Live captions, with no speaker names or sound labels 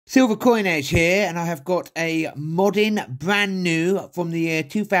Silver Coinage here, and I have got a modern, brand new, from the year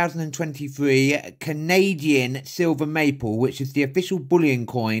 2023 Canadian silver maple, which is the official bullion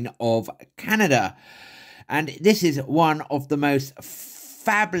coin of Canada. And this is one of the most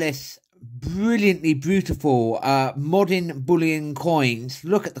fabulous, brilliantly beautiful modern bullion coins.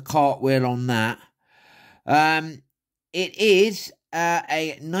 Look at the cartwheel on that. It is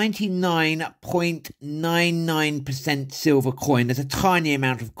a 99.99% silver coin. There's a tiny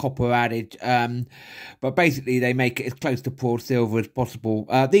amount of copper added, but basically they make it as close to pure silver as possible.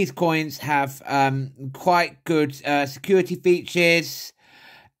 These coins have quite good security features,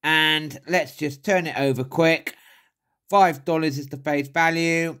 and let's just turn it over quick. $5 is the face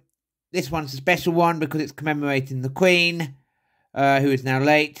value. This one's a special one because it's commemorating the Queen, who is now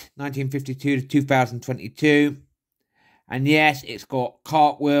late, 1952 to 2022. And yes, it's got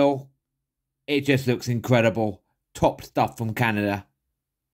cartwheel. It just looks incredible. Top stuff from Canada.